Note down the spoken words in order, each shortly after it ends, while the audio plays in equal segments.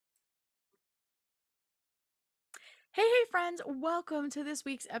Hey, friends, welcome to this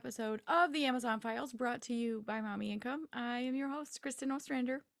week's episode of the Amazon Files brought to you by Mommy Income. I am your host, Kristen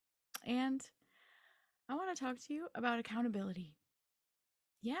Ostrander, and I want to talk to you about accountability.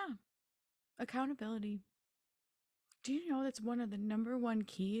 Yeah, accountability. Do you know that's one of the number one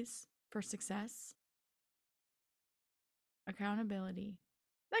keys for success? Accountability.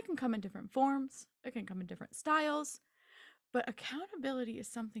 That can come in different forms, it can come in different styles, but accountability is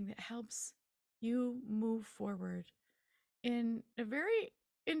something that helps you move forward in a very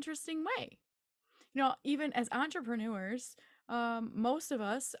interesting way. Even as entrepreneurs, most of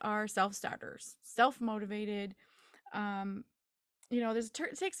us are self-starters, self-motivated. Um,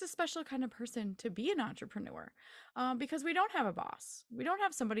 it takes a special kind of person to be an entrepreneur, because we don't have a boss. We don't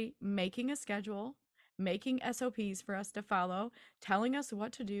have somebody making a schedule, making SOPs for us to follow, telling us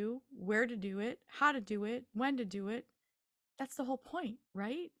what to do, where to do it, how to do it, when to do it. That's the whole point,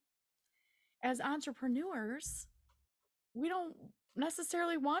 right? As entrepreneurs, we don't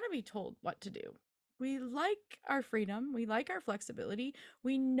necessarily want to be told what to do. We like our freedom, we like our flexibility,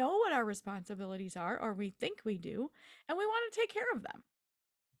 we know what our responsibilities are, or we think we do, and we want to take care of them.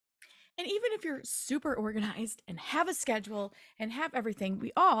 And even if you're super organized and have a schedule and have everything,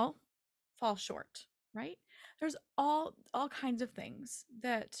 we all fall short, right? There's all kinds of things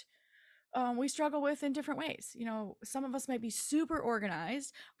that we struggle with in different ways. Some of us might be super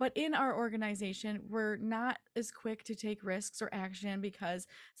organized, but in our organization, we're not as quick to take risks or action because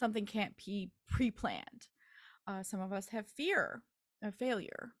something can't be pre planned. Some of us have fear of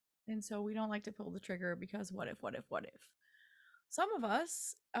failure. And so we don't like to pull the trigger because what if, what if, what if? Some of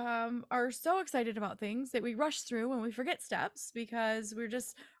us are so excited about things that we rush through and we forget steps because we're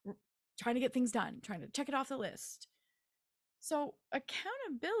just trying to get things done, trying to check it off the list. So,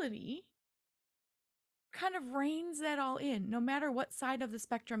 accountability kind of reins that all in, no matter what side of the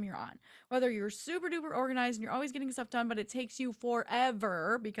spectrum you're on. Whether you're super duper organized and you're always getting stuff done, but it takes you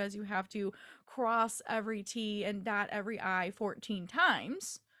forever because you have to cross every T and dot every I 14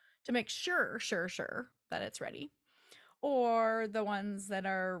 times to make sure that it's ready. Or the ones that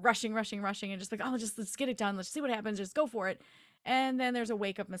are rushing, and just like, oh, let's get it done. Let's see what happens. Just go for it. And then there's a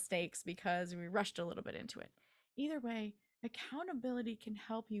wake up mistakes because we rushed a little bit into it. Either way, accountability can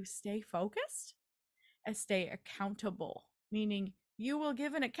help you stay focused and stay accountable, meaning you will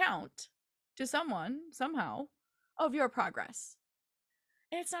give an account to someone somehow of your progress.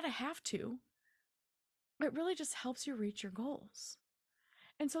 And it's not a have to, it really just helps you reach your goals.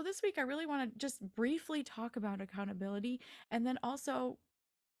 And so this week, I really want to just briefly talk about accountability and then also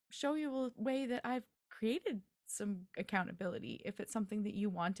show you a way that I've created some accountability if it's something that you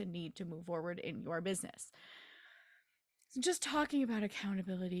want and need to move forward in your business. So just talking about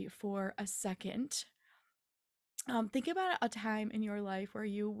accountability for a second, think about a time in your life where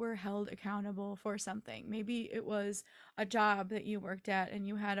you were held accountable for something. Maybe it was a job that you worked at and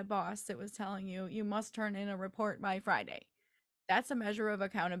you had a boss that was telling you, you must turn in a report by Friday. That's a measure of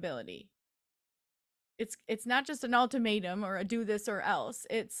accountability. It's not just an ultimatum or a do this or else.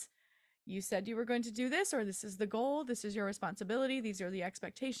 It's you said you were going to do this, or this is the goal, this is your responsibility, these are the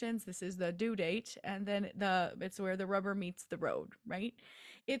expectations, this is the due date, and then it's where the rubber meets the road, right?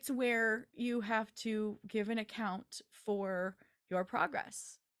 It's where you have to give an account for your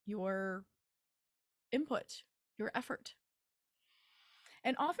progress, your input, your effort.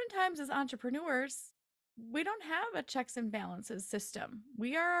 And oftentimes as entrepreneurs, we don't have a checks and balances system.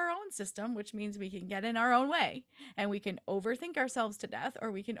 We are our own system, which means we can get in our own way and we can overthink ourselves to death,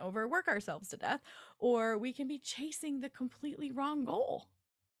 or we can overwork ourselves to death, or we can be chasing the completely wrong goal.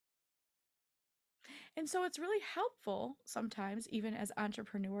 And so it's really helpful sometimes, even as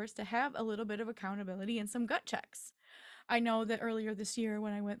entrepreneurs, to have a little bit of accountability and some gut checks. I know that earlier this year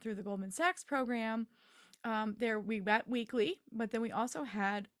when I went through the Goldman Sachs program, there we met weekly, but then we also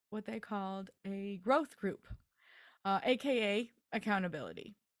had what they called a growth group, aka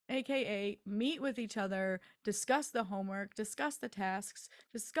accountability, aka meet with each other, discuss the homework, discuss the tasks,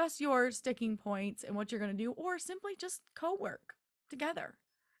 discuss your sticking points and what you're going to do, or simply just co-work together,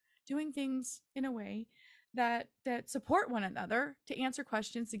 doing things in a way that support one another to answer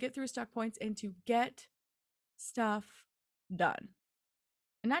questions, to get through stuck points, and to get stuff done.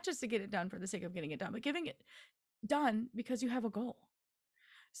 And not just to get it done for the sake of getting it done, but getting it done because you have a goal.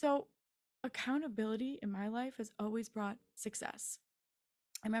 So accountability in my life has always brought success.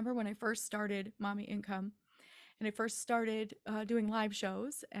 I remember when I first started Mommy Income and I first started doing live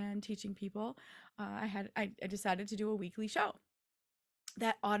shows and teaching people, I decided to do a weekly show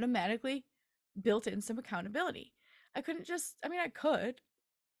that automatically built in some accountability. I couldn't just, I mean, I could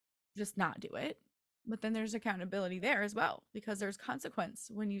just not do it, but then there's accountability there as well because there's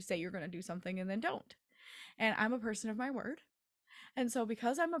consequence when you say you're going to do something and then don't. And I'm a person of my word. And so,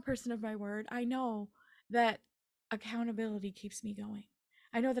 because I'm a person of my word, I know that accountability keeps me going.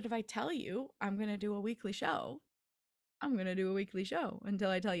 I know that if I tell you I'm going to do a weekly show, I'm going to do a weekly show until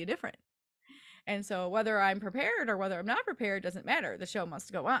I tell you different. And so, whether I'm prepared or whether I'm not prepared doesn't matter. The show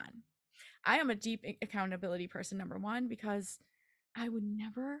must go on. I am a deep accountability person, number one, because I would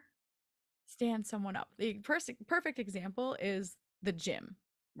never stand someone up. The perfect example is the gym,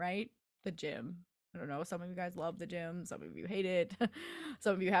 right? The gym. I don't know. Some of you guys love the gym. Some of you hate it.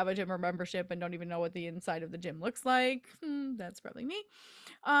 Some of you have a gym or membership and don't even know what the inside of the gym looks like. That's probably me.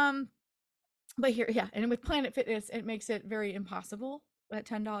 Um, but here, yeah, and with Planet Fitness, it makes it very impossible at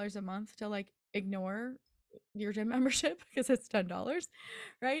 $10 a month to like ignore your gym membership because it's $10,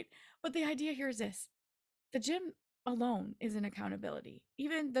 right? But the idea here is this: the gym alone is an accountability.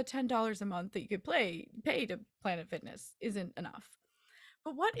 Even the $10 a month that you could pay to Planet Fitness isn't enough.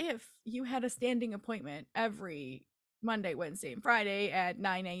 But what if you had a standing appointment every Monday, Wednesday, and Friday at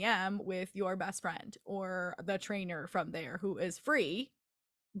 9 a.m. with your best friend or the trainer from there who is free,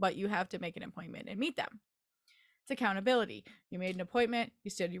 but you have to make an appointment and meet them? It's accountability. You made an appointment,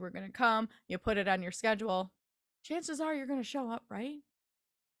 you said you were going to come, you put it on your schedule. Chances are you're going to show up, right?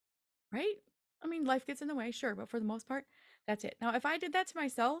 Right? I mean, life gets in the way, sure, but for the most part, that's it. Now, if I did that to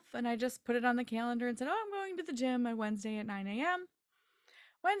myself and I just put it on the calendar and said, "Oh, I'm going to the gym on Wednesday at 9 a.m."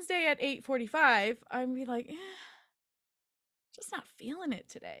 Wednesday at 8:45, I'd be like, just not feeling it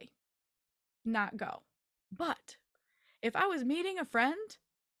today. Not go. But if I was meeting a friend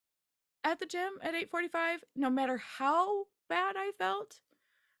at the gym at 8:45, no matter how bad I felt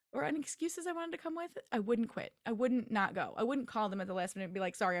or any excuses I wanted to come with, I wouldn't quit. I wouldn't not go. I wouldn't call them at the last minute and be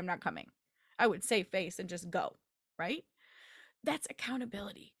like, "Sorry, I'm not coming." I would save face and just go, right? That's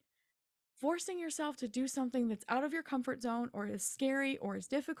accountability. Forcing yourself to do something that's out of your comfort zone or is scary or is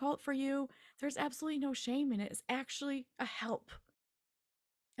difficult for you, there's absolutely no shame in it. It's actually a help.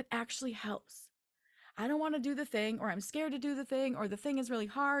 It actually helps. I don't want to do the thing, or I'm scared to do the thing, or the thing is really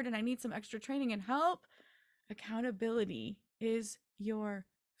hard and I need some extra training and help. Accountability is your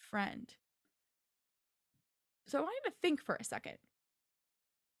friend. So I want you to think for a second.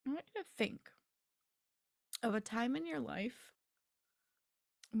 I want you to think of a time in your life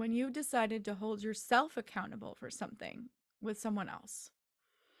when you decided to hold yourself accountable for something with someone else,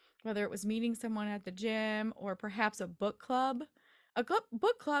 whether it was meeting someone at the gym or perhaps a book club. A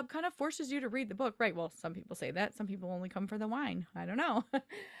book club kind of forces you to read the book, right? Well, some people say that. Some people only come for the wine. I don't know.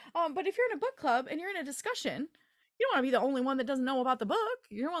 But if you're in a book club and you're in a discussion, you don't want to be the only one that doesn't know about the book.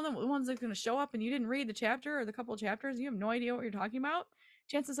 You're one of the ones that's going to show up and you didn't read the chapter or the couple of chapters. You have no idea what you're talking about.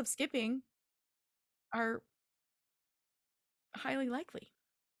 Chances of skipping are highly likely.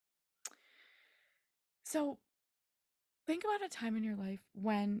 So think about a time in your life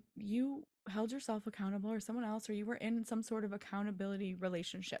when you held yourself accountable or someone else, or you were in some sort of accountability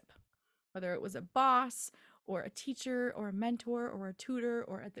relationship, whether it was a boss or a teacher or a mentor or a tutor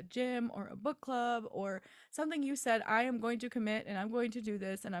or at the gym or a book club or something. You said, "I am going to commit and I'm going to do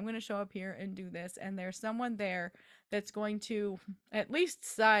this and I'm going to show up here and do this." And there's someone there that's going to at least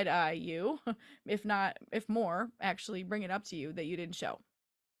side eye you, if not, if more, actually bring it up to you that you didn't show.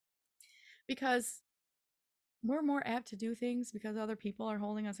 Because we're more apt to do things because other people are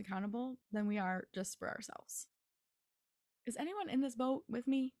holding us accountable than we are just for ourselves. Is anyone in this boat with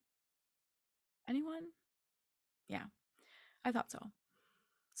me? Anyone? Yeah, I thought so.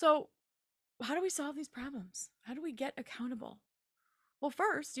 So, how do we solve these problems? How do we get accountable? Well,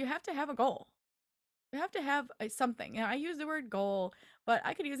 first, you have to have a goal. You have to have something. I use the word goal, but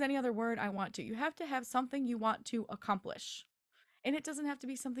I could use any other word I want to. You have to have something you want to accomplish. And it doesn't have to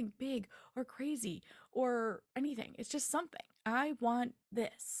be something big or crazy or anything. It's just something. I want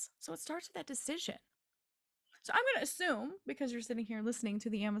this. So it starts with that decision. So I'm going to assume, because you're sitting here listening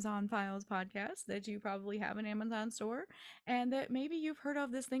to the Amazon Files podcast, that you probably have an Amazon store and that maybe you've heard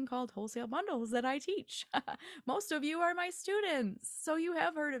of this thing called wholesale bundles that I teach. Most of you are my students, so you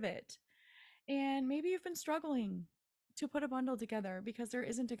have heard of it. And maybe you've been struggling to put a bundle together because there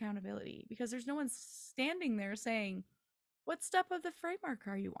isn't accountability, because there's no one standing there saying, "What step of the framework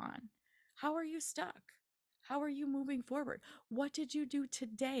are you on? How are you stuck? How are you moving forward? What did you do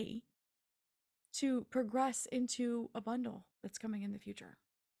today to progress into a bundle that's coming in the future?"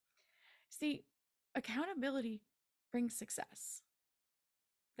 See, accountability brings success.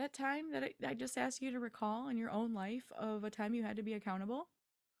 That time that I just asked you to recall in your own life of a time you had to be accountable,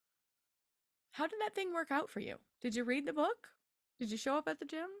 how did that thing work out for you? Did you read the book? Did you show up at the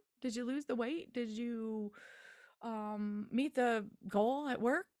gym? Did you lose the weight? Did you meet the goal at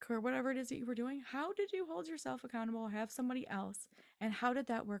work or whatever it is that you were doing? How did you hold yourself accountable, have somebody else, and how did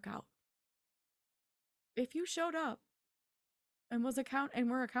that work out? If you showed up and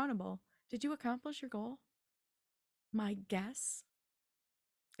were accountable, did you accomplish your goal? My guess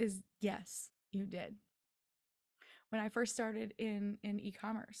is yes, you did. When I first started in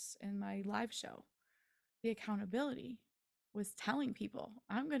e-commerce in my live show, the accountability was telling people,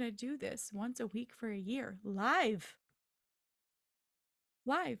 I'm going to do this once a week for a year, live,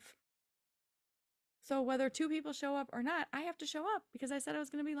 live. So whether two people show up or not, I have to show up because I said I was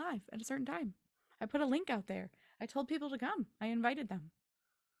going to be live at a certain time. I put a link out there. I told people to come. I invited them.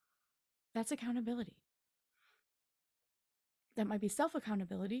 That's accountability. That might be self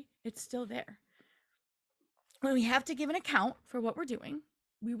accountability. It's still there. When we have to give an account for what we're doing,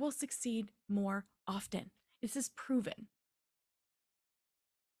 we will succeed more often. This is proven.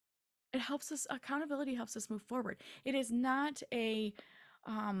 It helps us, accountability helps us move forward. It is not a,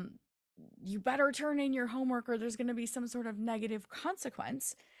 um, you better turn in your homework or there's going to be some sort of negative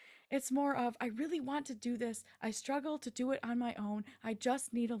consequence. It's more of, I really want to do this. I struggle to do it on my own. I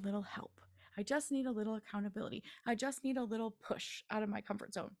just need a little help. I just need a little accountability. I just need a little push out of my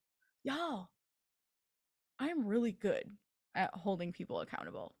comfort zone. Y'all, I'm really good at holding people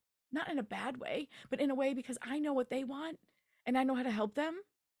accountable. Not in a bad way, but in a way because I know what they want and I know how to help them.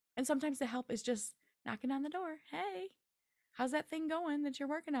 And sometimes the help is just knocking on the door. Hey, how's that thing going that you're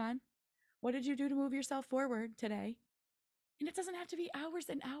working on? What did you do to move yourself forward today? And it doesn't have to be hours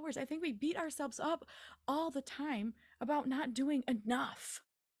and hours. I think we beat ourselves up all the time about not doing enough.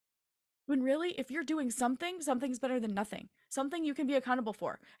 When really, if you're doing something, something's better than nothing. Something you can be accountable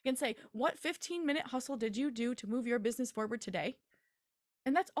for. You can say, what 15-minute hustle did you do to move your business forward today?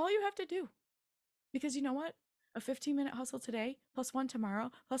 And that's all you have to do. Because you know what? A 15-minute hustle today, plus one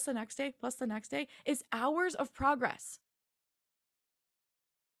tomorrow, plus the next day, plus the next day, is hours of progress.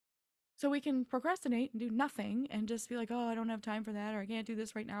 So we can procrastinate and do nothing and just be like, oh, I don't have time for that, or I can't do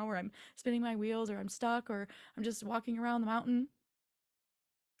this right now, or I'm spinning my wheels, or I'm stuck, or I'm just walking around the mountain.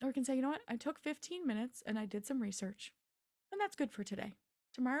 Or we can say, you know what? I took 15 minutes and I did some research, and that's good for today.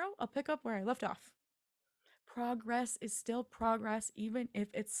 Tomorrow, I'll pick up where I left off. Progress is still progress, even if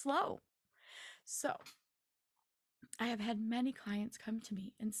it's slow. So I have had many clients come to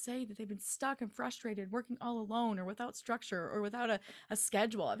me and say that they've been stuck and frustrated working all alone or without structure or without a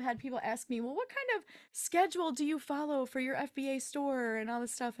schedule. I've had people ask me, well, what kind of schedule do you follow for your FBA store and all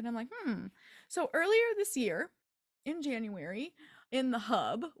this stuff? And I'm like, So earlier this year, in January, in the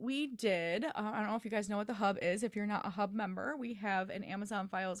hub, we did, I don't know if you guys know what the hub is. If you're not a hub member, we have an Amazon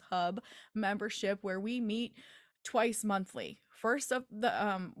Files hub membership where we meet twice monthly. First of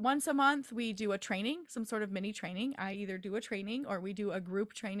the once a month we do a training, some sort of mini training. I either do a training or we do a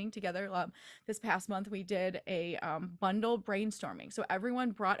group training together. This past month we did a bundle brainstorming. So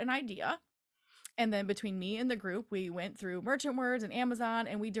everyone brought an idea, and then between me and the group, we went through Merchant Words and Amazon,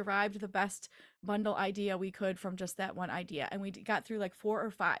 and we derived the best bundle idea we could from just that one idea. And we got through like 4 or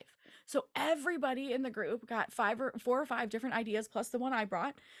 5. So everybody in the group got 4 or 5 different ideas plus the one I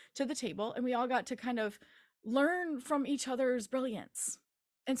brought to the table, and we all got to kind of learn from each other's brilliance.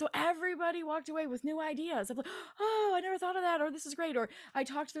 And so everybody walked away with new ideas of like, oh, I never thought of that, or this is great, or I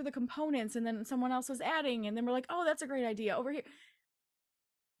talked through the components and then someone else was adding, and then we're like, oh, that's a great idea over here.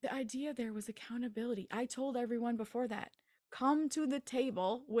 The idea there was accountability. I told everyone before that, come to the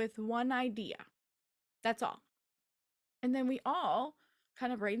table with one idea. That's all. And then we all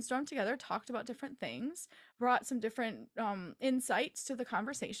kind of brainstormed together, talked about different things, brought some different insights to the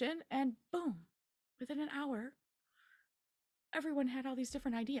conversation, and boom, within an hour, everyone had all these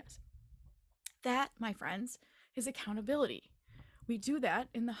different ideas. That, my friends, is accountability. We do that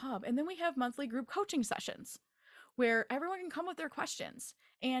in the hub. And then we have monthly group coaching sessions where everyone can come with their questions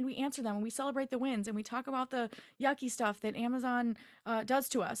and we answer them and we celebrate the wins and we talk about the yucky stuff that Amazon does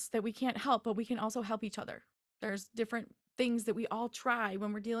to us that we can't help, but we can also help each other. There's different things that we all try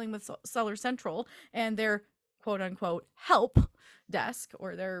when we're dealing with Seller Central and their quote unquote help desk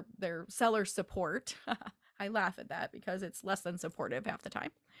or their seller support. I laugh at that because it's less than supportive half the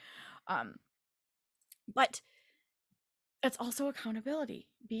time. But it's also accountability,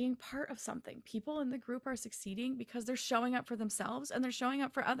 being part of something. People in the group are succeeding because they're showing up for themselves and they're showing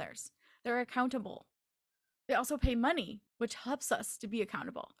up for others. They're accountable. They also pay money, which helps us to be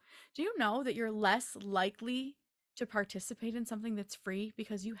accountable. Do you know that you're less likely to participate in something that's free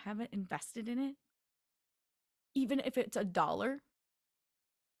because you haven't invested in it? Even if it's $1,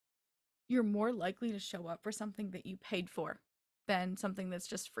 you're more likely to show up for something that you paid for than something that's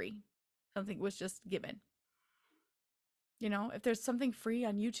just free, something was just given. You know, if there's something free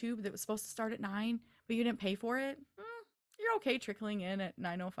on YouTube that was supposed to start at 9, but you didn't pay for it, you're okay trickling in at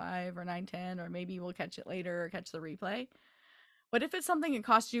 9:05 or 9:10, or maybe we'll catch it later or catch the replay. But if it's something that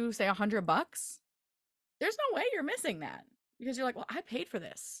costs you, say, $100, there's no way you're missing that because you're like, well, I paid for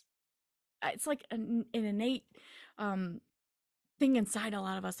this. It's like an innate um, thing inside a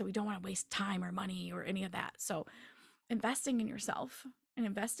lot of us that we don't want to waste time or money or any of that. So investing in yourself and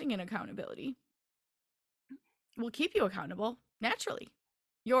investing in accountability will keep you accountable naturally.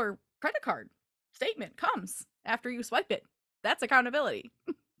 Your credit card statement comes after you swipe it. That's accountability.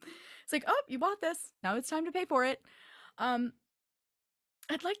 It's like, oh, you bought this. Now it's time to pay for it. Um,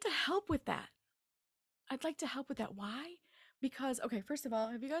 I'd like to help with that. I'd like to help with that. Why? Because, okay, first of all,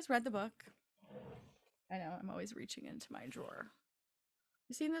 have you guys read the book? I know I'm always reaching into my drawer.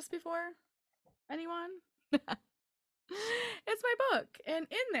 You seen this before? Anyone? It's my book. And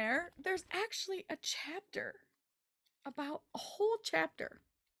in there, there's actually a chapter about a whole chapter.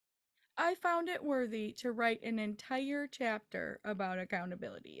 I found it worthy to write an entire chapter about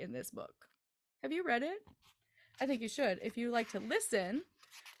accountability in this book. Have you read it? I think you should. If you like to listen,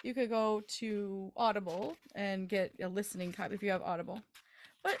 you could go to Audible and get a listening copy if you have Audible.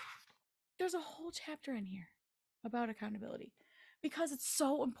 But there's a whole chapter in here about accountability because it's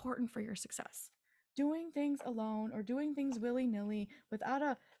so important for your success. Doing things alone or doing things willy-nilly without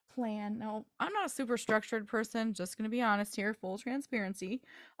a plan. Now, I'm not a super structured person, just going to be honest here, full transparency.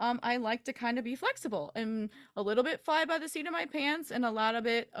 I like to kind of be flexible and a little bit fly by the seat of my pants and a lot of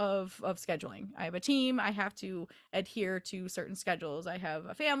it of scheduling. I have a team, I have to adhere to certain schedules. I have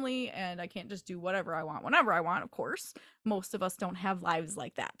a family and I can't just do whatever I want whenever I want, of course. Most of us don't have lives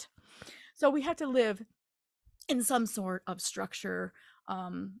like that. So we have to live in some sort of structure,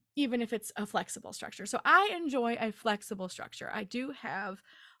 even if it's a flexible structure. So I enjoy a flexible structure. I do have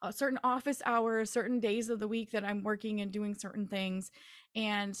certain office hours, certain days of the week that I'm working and doing certain things.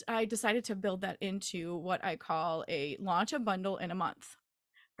 And I decided to build that into what I call a launch a bundle in a month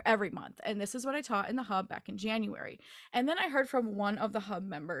every month. And this is what I taught in the hub back in January. And then I heard from one of the hub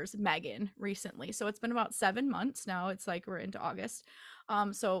members, Megan, recently. So it's been about 7 months now. It's like we're into August.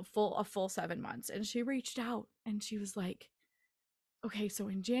 So a full 7 months. And she reached out and she was like, okay, so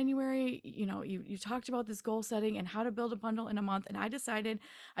in January, you talked about this goal setting and how to build a bundle in a month. And I decided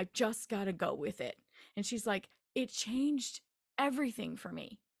I just gotta go with it. And she's like, it changed everything for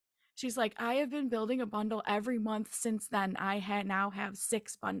me. She's like, I have been building a bundle every month since then. Now have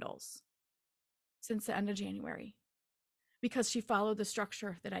 6 bundles since the end of January because she followed the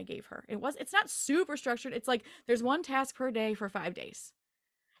structure that I gave her. It's not super structured. It's like there's one task per day for 5 days.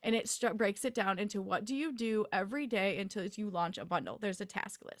 And it breaks it down into what do you do every day until you launch a bundle. There's a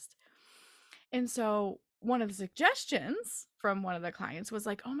task list. And so one of the suggestions from one of the clients was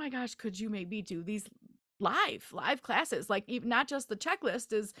like, oh my gosh, could you maybe do these live classes? Like even not just the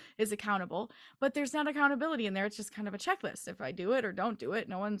checklist is accountable, but there's not accountability in there. It's just kind of a checklist. If I do it or don't do it,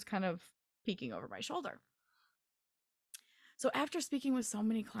 no one's kind of peeking over my shoulder. So after speaking with so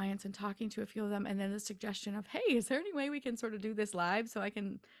many clients and talking to a few of them, and then the suggestion of, hey, is there any way we can sort of do this live so I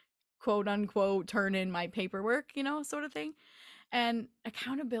can quote unquote turn in my paperwork, sort of thing. And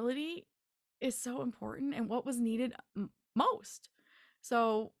accountability is so important and what was needed most.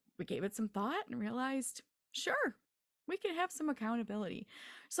 So we gave it some thought and realized, sure, we can have some accountability.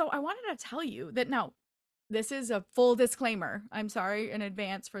 So I wanted to tell you that now, this is a full disclaimer. I'm sorry in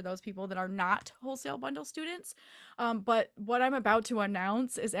advance for those people that are not wholesale bundle students. But what I'm about to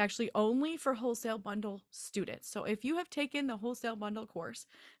announce is actually only for wholesale bundle students. So if you have taken the wholesale bundle course,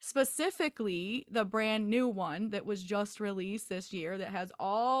 specifically the brand new one that was just released this year that has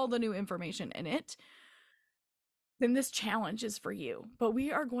all the new information in it, then this challenge is for you. But we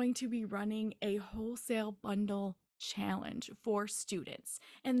are going to be running a wholesale bundle challenge for students.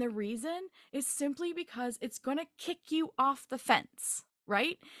 And the reason is simply because it's going to kick you off the fence,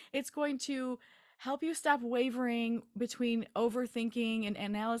 right? It's going to help you stop wavering between overthinking and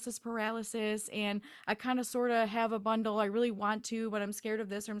analysis paralysis and I kind of sort of have a bundle I really want to but I'm scared of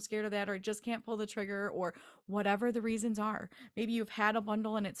this or I'm scared of that or I just can't pull the trigger or whatever the reasons are. Maybe you've had a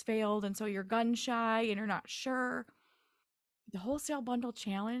bundle and it's failed and so you're gun shy and you're not sure. The wholesale bundle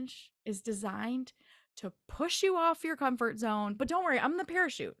challenge is designed to push you off your comfort zone, but don't worry, I'm the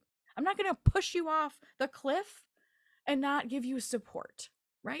parachute. I'm not going to push you off the cliff and not give you support,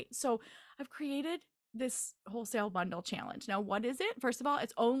 right? So I've created this wholesale bundle challenge. Now, what is it? First of all,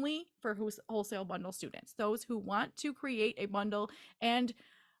 it's only for wholesale bundle students, those who want to create a bundle and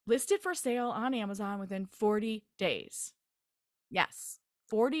list it for sale on Amazon within 40 days. Yes,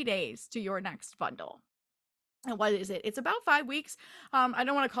 40 days to your next bundle. And what is it? It's about 5 weeks. I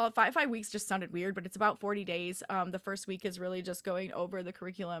don't want to call it 5 weeks, just sounded weird, but it's about 40 days. The first week is really just going over the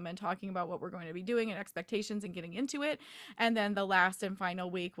curriculum and talking about what we're going to be doing and expectations and getting into it. And then the last and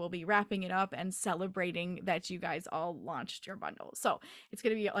final week, we'll be wrapping it up and celebrating that you guys all launched your bundle. So it's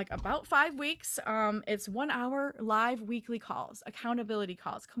going to be like about 5 weeks. It's 1 hour live weekly calls, accountability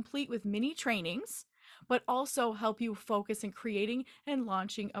calls, complete with mini trainings, but also help you focus in creating and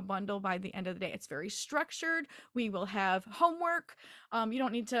launching a bundle by the end of the day. It's very structured. We will have homework. You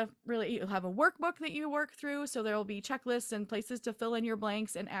don't need to really, you'll have a workbook that you work through. So there will be checklists and places to fill in your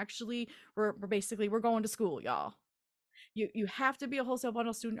blanks. And actually, we're going to school, y'all. You have to be a wholesale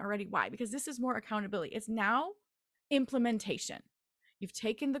bundle student already. Why? Because this is more accountability. It's now implementation. You've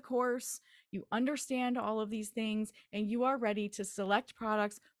taken the course, you understand all of these things, and you are ready to select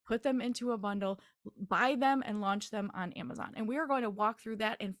products, put them into a bundle, buy them, and launch them on Amazon. And we are going to walk through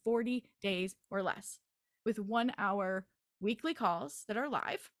that in 40 days or less with 1 hour weekly calls that are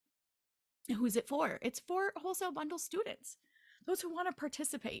live. And who's it for? It's for wholesale bundle students, those who want to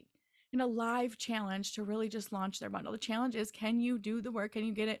participate in a live challenge to really just launch their bundle. The challenge is, can you do the work? Can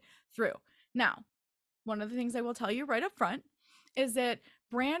you get it through? Now, one of the things I will tell you right up front is that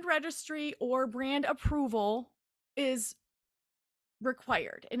brand registry or brand approval is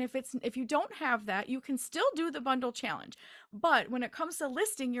required. And if you don't have that, you can still do the bundle challenge. But when it comes to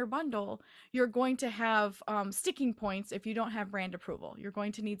listing your bundle, you're going to have sticking points if you don't have brand approval. You're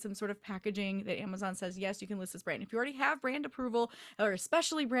going to need some sort of packaging that Amazon says, yes, you can list this brand. If you already have brand approval, or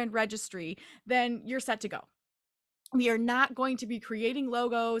especially brand registry, then you're set to go. We are not going to be creating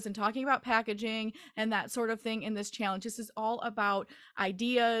logos and talking about packaging and that sort of thing in this challenge. This is all about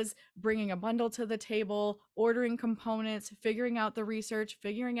ideas, bringing a bundle to the table, ordering components, figuring out the research,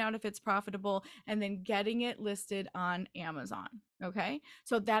 figuring out if it's profitable, and then getting it listed on Amazon. Okay,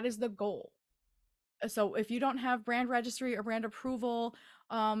 so that is the goal. So if you don't have brand registry or brand approval,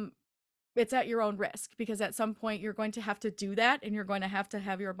 it's at your own risk, because at some point you're going to have to do that and you're going to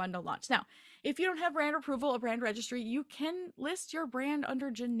have your bundle launched. Now, if you don't have brand approval or brand registry, you can list your brand under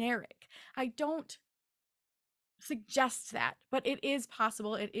generic. I don't suggest that, but it is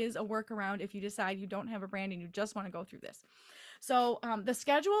possible. It is a workaround if you decide you don't have a brand and you just want to go through this. So the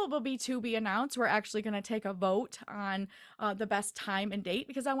schedule will be to be announced. We're actually going to take a vote on the best time and date,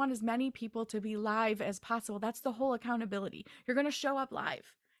 because I want as many people to be live as possible. That's the whole accountability. You're going to show up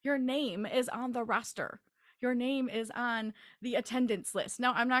live. Your name is on the roster. Your name is on the attendance list.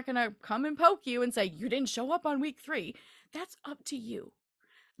 Now, I'm not going to come and poke you and say, you didn't show up on week 3. That's up to you.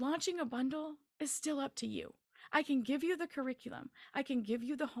 Launching a bundle is still up to you. I can give you the curriculum. I can give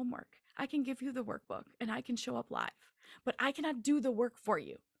you the homework. I can give you the workbook, and I can show up live, but I cannot do the work for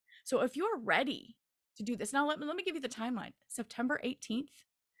you. So if you're ready to do this, now let me give you the timeline. September 18th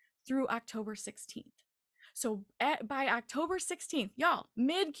through October 16th. So by October 16th, y'all,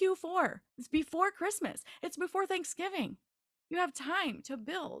 mid Q4, it's before Christmas, it's before Thanksgiving. You have time to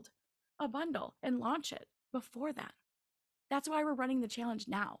build a bundle and launch it before that. That's why we're running the challenge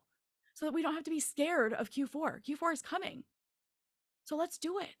now, so that we don't have to be scared of Q4. Q4 is coming. So let's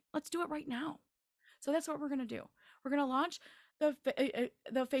do it. Let's do it right now. So that's what we're going to do. We're going to launch the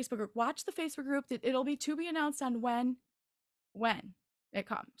Facebook group. Watch the Facebook group. It'll be to be announced on when it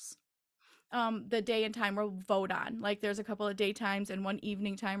comes. The day and time we'll vote on. Like, there's a couple of daytimes and one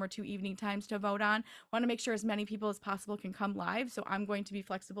evening time or 2 evening times to vote on. Want to make sure as many people as possible can come live. So I'm going to be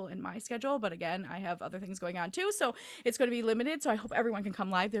flexible in my schedule, but again, I have other things going on too. So it's going to be limited. So I hope everyone can come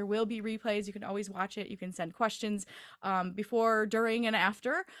live. There will be replays. You can always watch it. You can send questions before, during, and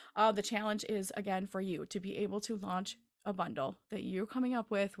after. The challenge is, again, for you to be able to launch a bundle that you're coming up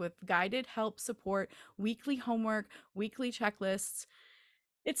with guided help, support, weekly homework, weekly checklists.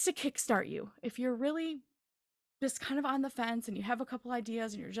 It's to kickstart you. If you're really just kind of on the fence and you have a couple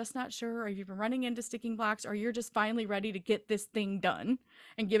ideas and you're just not sure, or you've been running into sticking blocks, or you're just finally ready to get this thing done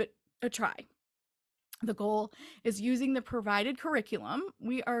and give it a try. The goal is, using the provided curriculum,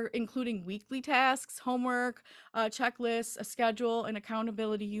 we are including weekly tasks, homework, checklists, a schedule, and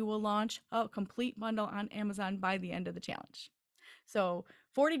accountability. You will launch a complete bundle on Amazon by the end of the challenge. So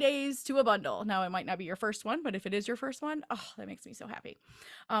 40 days to a bundle. Now, it might not be your first one, but if it is your first one, oh, that makes me so happy.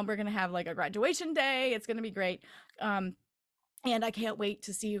 We're going to have like a graduation day. It's going to be great. And I can't wait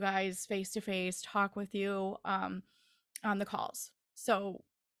to see you guys face to face, talk with you on the calls. So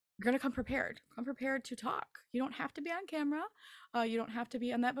you're going to come prepared to talk. You don't have to be on camera. You don't have to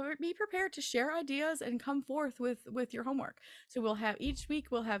be on that, but be prepared to share ideas and come forth with your homework. So we'll have, each week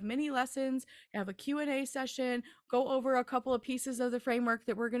we'll have mini lessons, have a Q&A session, go over a couple of pieces of the framework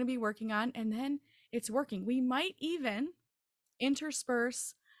that we're going to be working on, and then it's working. We might even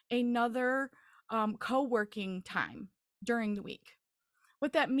intersperse another co-working time during the week.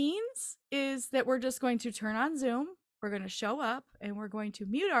 What that means is that we're just going to turn on Zoom, we're going to show up, and we're going to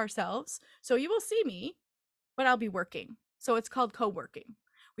mute ourselves. So you will see me, but I'll be working. So it's called co-working.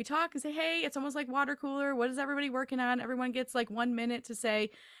 We talk and say, hey, it's almost like water cooler. What is everybody working on? Everyone gets like 1 minute to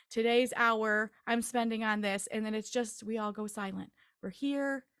say, today's hour I'm spending on this. And then it's just, we all go silent. We're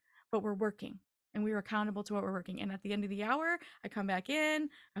here, but we're working. And we are accountable to what we're working. And at the end of the hour, I come back in.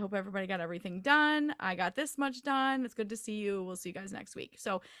 I hope everybody got everything done. I got this much done. It's good to see you. We'll see you guys next week.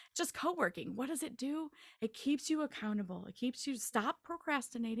 So just co-working. What does it do? It keeps you accountable. It keeps you stop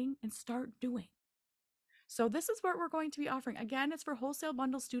procrastinating and start doing. So this is what we're going to be offering. Again, it's for wholesale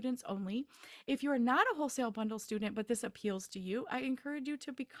bundle students only. If you are not a wholesale bundle student, but this appeals to you, I encourage you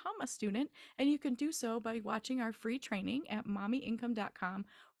to become a student, and you can do so by watching our free training at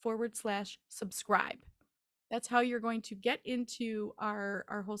mommyincome.com/subscribe. That's how you're going to get into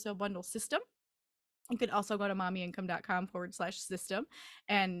our wholesale bundle system. You could also go to mommyincome.com/system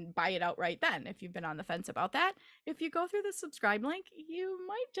and buy it outright then if you've been on the fence about that. If you go through the subscribe link, you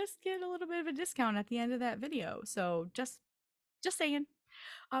might just get a little bit of a discount at the end of that video. So just saying.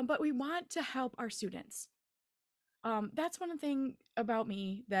 But we want to help our students. That's one thing about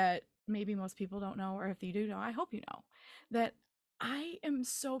me that maybe most people don't know, or if you do know, I hope you know that I am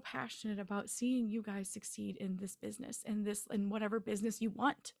so passionate about seeing you guys succeed in this business, in whatever business you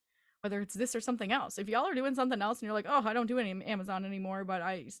want, whether it's this or something else. If y'all are doing something else and you're like, oh, I don't do any Amazon anymore, but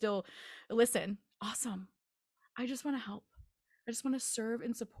I still listen, awesome. I just want to help. I just want to serve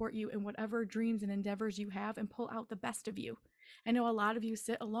and support you in whatever dreams and endeavors you have and pull out the best of you. I know a lot of you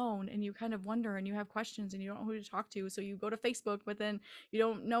sit alone and you kind of wonder and you have questions and you don't know who to talk to. So you go to Facebook, but then you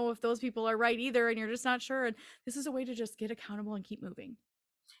don't know if those people are right either and you're just not sure. And this is a way to just get accountable and keep moving.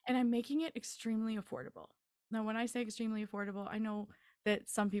 And I'm making it extremely affordable. Now, when I say extremely affordable, I know that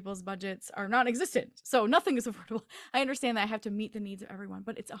some people's budgets are non-existent. So nothing is affordable. I understand that I have to meet the needs of everyone,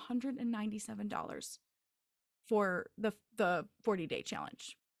 but it's $197 for the 40-day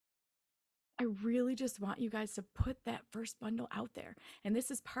challenge. I really just want you guys to put that first bundle out there. And this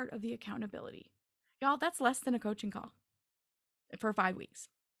is part of the accountability. Y'all, that's less than a coaching call for 5 weeks.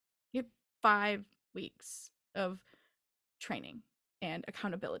 You have 5 weeks of training and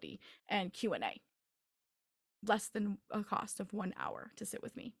accountability and Q&A. Less than a cost of 1 hour to sit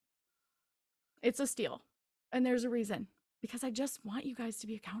with me. It's a steal. And there's a reason. Because I just want you guys to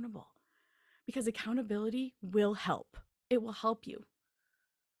be accountable. Because accountability will help. It will help you.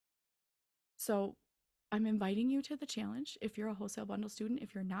 So I'm inviting you to the challenge. If you're a wholesale bundle student,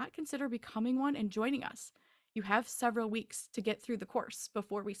 if you're not, consider becoming one and joining us. You have several weeks to get through the course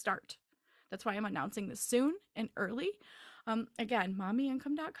before we start. That's why I'm announcing this soon and early. Again,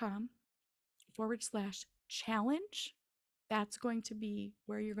 mommyincome.com/challenge. That's going to be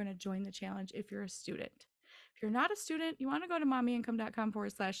where you're going to join the challenge if you're a student. If you're not a student, you want to go to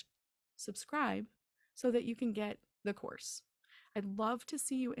mommyincome.com/subscribe so that you can get the course. I'd love to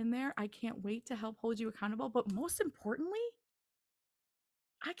see you in there. I can't wait to help hold you accountable. But most importantly,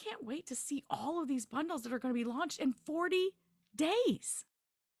 I can't wait to see all of these bundles that are going to be launched in 40 days.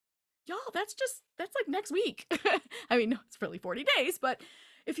 Y'all, that's like next week. I mean, no, it's really 40 days. But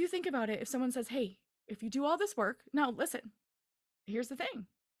if you think about it, if someone says, hey, if you do all this work, now listen, here's the thing.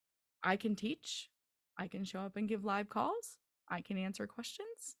 I can teach. I can show up and give live calls. I can answer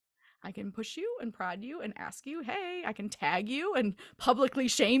questions. I can push you and prod you and ask you, hey, I can tag you and publicly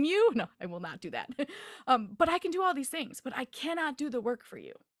shame you. No, I will not do that. But I can do all these things, but I cannot do the work for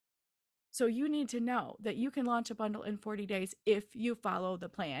you. So you need to know that you can launch a bundle in 40 days if you follow the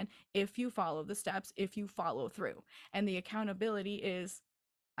plan, if you follow the steps, if you follow through. And the accountability is,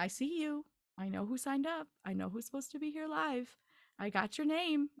 I see you. I know who signed up. I know who's supposed to be here live. I got your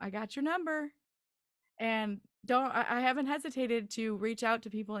name. I got your number. And I haven't hesitated to reach out to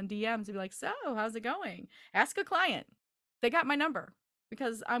people in DMs and be like, so how's it going? Ask a client. They got my number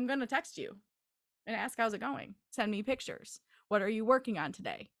because I'm going to text you and ask how's it going. Send me pictures. What are you working on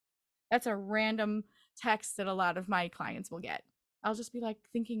today? That's a random text that a lot of my clients will get. I'll just be like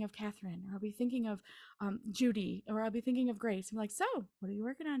thinking of Catherine, or I'll be thinking of Judy, or I'll be thinking of Grace. I'm like, so what are you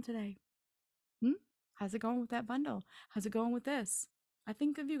working on today? How's it going with that bundle? How's it going with this? I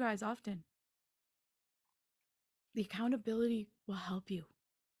think of you guys often. The accountability will help you.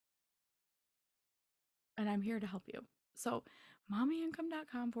 And I'm here to help you. So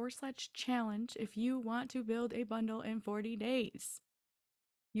mommyincome.com/challenge if you want to build a bundle in 40 days.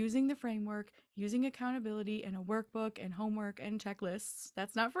 Using the framework, using accountability and a workbook and homework and checklists.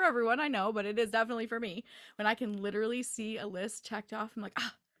 That's not for everyone, I know, but it is definitely for me. When I can literally see a list checked off, I'm like,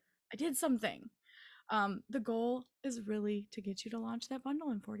 I did something. The goal is really to get you to launch that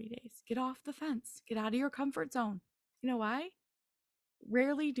bundle in 40 days. Get off the fence, get out of your comfort zone. You know why?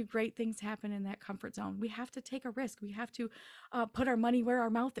 Rarely do great things happen in that comfort zone. We have to take a risk. We have to put our money where our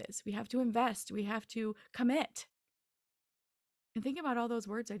mouth is. We have to invest. We have to commit. And think about all those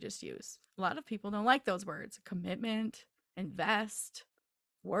words I just used. A lot of people don't like those words: commitment, invest,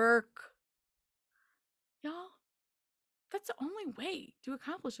 work. Y'all, that's the only way to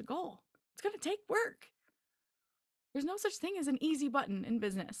accomplish a goal. It's going to take work. There's no such thing as an easy button in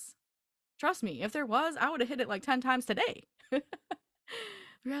business. Trust me, if there was, I would have hit it like 10 times today. The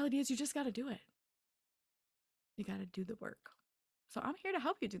reality is, you just got to do it. You got to do the work. So I'm here to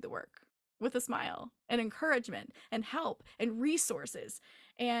help you do the work with a smile and encouragement and help and resources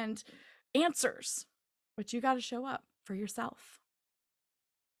and answers. But you got to show up for yourself.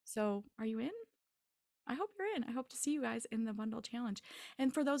 So are you in? I hope you're in. I hope to see you guys in the bundle challenge.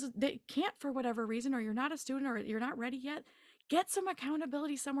 And for those that can't for whatever reason, or you're not a student or you're not ready yet, get some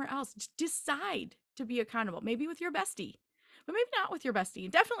accountability somewhere else. Just decide to be accountable, maybe with your bestie, but maybe not with your bestie.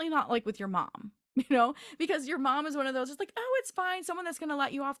 Definitely not like with your mom, because your mom is one of those, it's like, oh, it's fine. Someone that's going to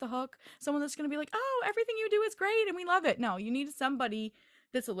let you off the hook, someone that's going to be like, oh, everything you do is great and we love it. No, you need somebody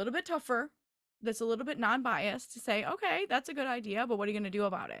that's a little bit tougher, that's a little bit non-biased to say, okay, that's a good idea, but what are you going to do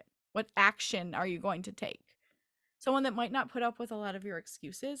about it? What action are you going to take? Someone that might not put up with a lot of your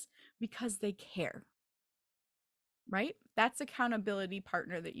excuses because they care, right? That's accountability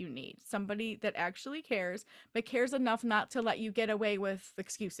partner that you need. Somebody that actually cares, but cares enough not to let you get away with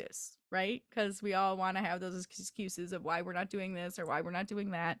excuses, right? Because we all want to have those excuses of why we're not doing this or why we're not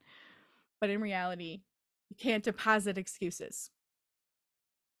doing that. But in reality, you can't deposit excuses.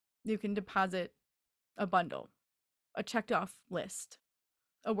 You can deposit a bundle, a checked off list,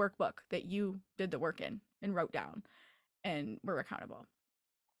 a workbook that you did the work in and wrote down and were accountable.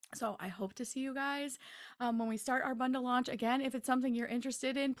 So I hope to see you guys when we start our bundle launch. Again, if it's something you're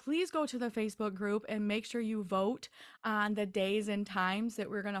interested in, please go to the Facebook group and make sure you vote on the days and times that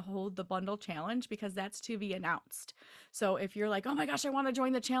we're going to hold the bundle challenge, because that's to be announced. So if you're like, oh my gosh, I want to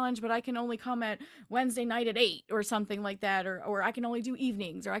join the challenge, but I can only come at Wednesday night at 8 or something like that, or I can only do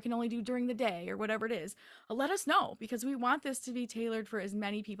evenings, or I can only do during the day, or whatever it is, let us know, because we want this to be tailored for as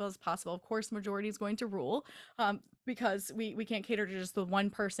many people as possible. Of course, majority is going to rule. Because we can't cater to just the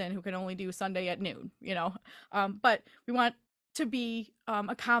one person who can only do Sunday at noon, but we want to be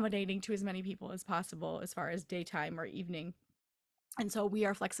accommodating to as many people as possible as far as daytime or evening. And so we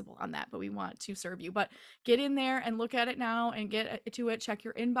are flexible on that, but we want to serve you. But get in there and look at it now and get to it. Check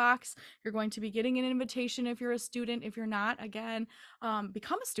your inbox. You're going to be getting an invitation if you're a student. If you're not, again,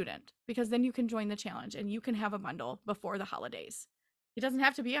 become a student, because then you can join the challenge and you can have a bundle before the holidays. It doesn't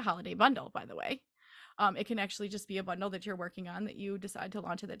have to be a holiday bundle, by the way. It can actually just be a bundle that you're working on that you decide to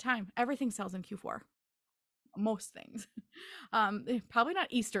launch at that time. Everything sells in Q4. Most things. Probably not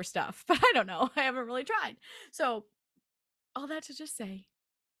Easter stuff, but I don't know. I haven't really tried. So all that to just say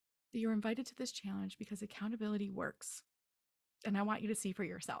that you're invited to this challenge because accountability works. And I want you to see for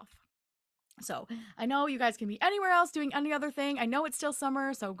yourself. So I know you guys can be anywhere else doing any other thing. I know it's still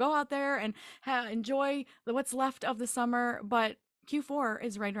summer, so go out there and enjoy what's left of the summer. But Q4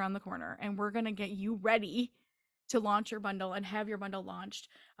 is right around the corner, and we're going to get you ready to launch your bundle and have your bundle launched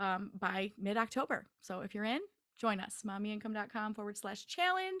by mid-October. So if you're in, join us,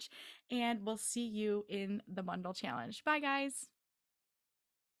 mommyincome.com/challenge, and we'll see you in the bundle challenge. Bye, guys.